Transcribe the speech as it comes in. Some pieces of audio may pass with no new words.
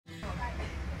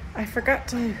I forgot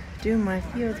to do my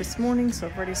video this morning, so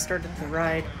I've already started the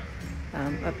ride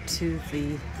up to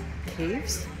the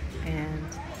caves, and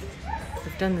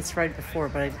I've done this ride before,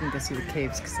 but I didn't go see the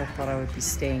caves because I thought I would be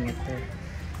staying at the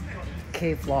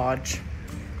cave lodge.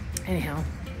 Anyhow,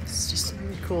 it's just a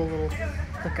really cool little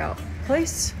lookout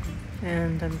place,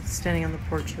 and I'm standing on the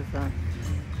porch of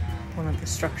one of the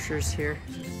structures here.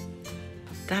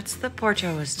 That's the porch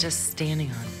I was just standing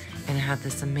on, and it had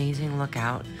this amazing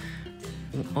lookout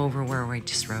over where we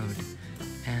just rode.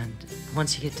 And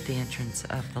once you get to the entrance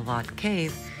of the Lod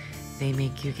Cave, they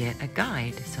make you get a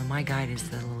guide. So my guide is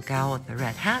the little gal with the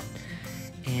red hat,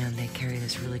 and they carry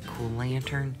this really cool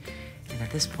lantern. And at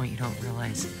this point, you don't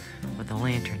realize what the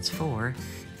lantern's for,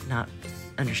 not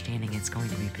understanding it's going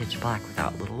to be pitch black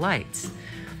without little lights.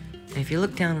 And if you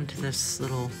look down into this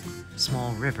little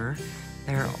small river,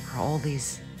 there are all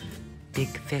these big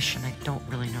fish, and I don't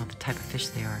really know the type of fish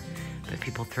they are, but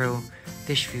people throw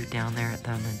fish food down there at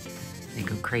them and they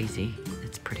go crazy.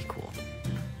 It's pretty cool.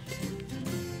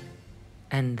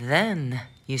 And then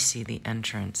you see the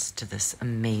entrance to this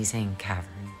amazing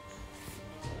cavern.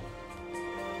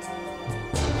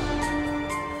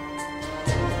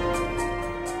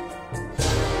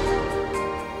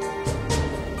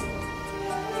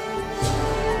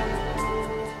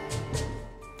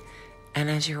 And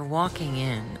as you're walking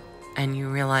in and you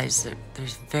realize that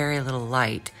there's very little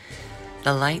light,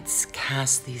 the lights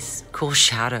cast these cool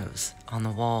shadows on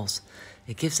the walls.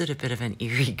 It gives it a bit of an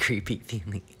eerie, creepy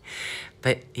feeling.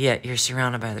 But yet you're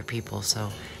surrounded by other people,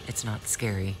 so it's not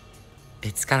scary.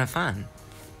 It's kind of fun.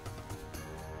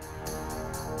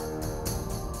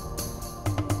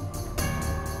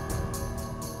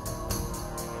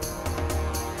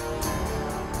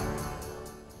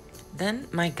 Then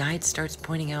my guide starts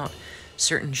pointing out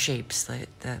certain shapes,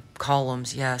 like the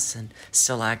columns, yes, and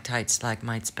stalactites,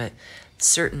 stalagmites, but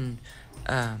certain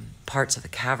parts of the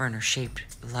cavern are shaped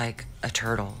like a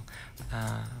turtle,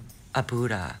 a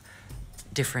Buddha,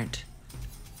 different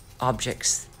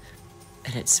objects,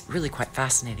 and it's really quite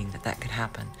fascinating that that could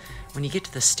happen. When you get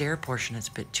to the stair portion, it's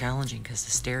a bit challenging because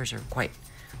the stairs are quite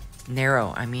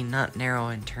narrow. I mean, not narrow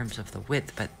in terms of the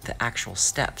width, but the actual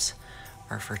steps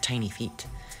are for tiny feet.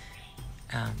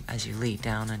 As you lead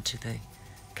down into the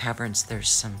caverns, there's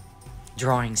some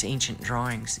drawings, ancient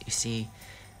drawings. You see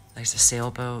there's a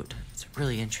sailboat. It's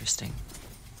really interesting.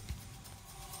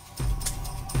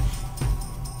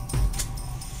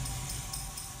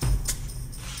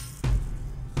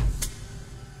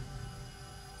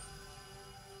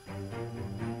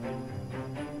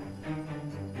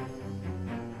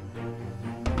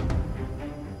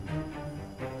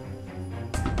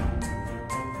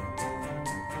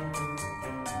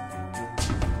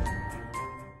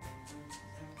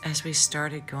 As we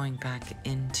started going back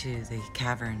into the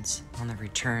caverns on the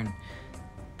return,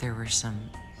 there were some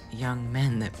young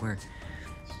men that were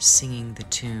singing the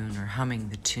tune or humming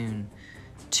the tune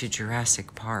to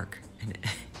Jurassic Park, and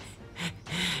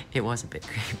it was a bit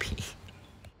creepy.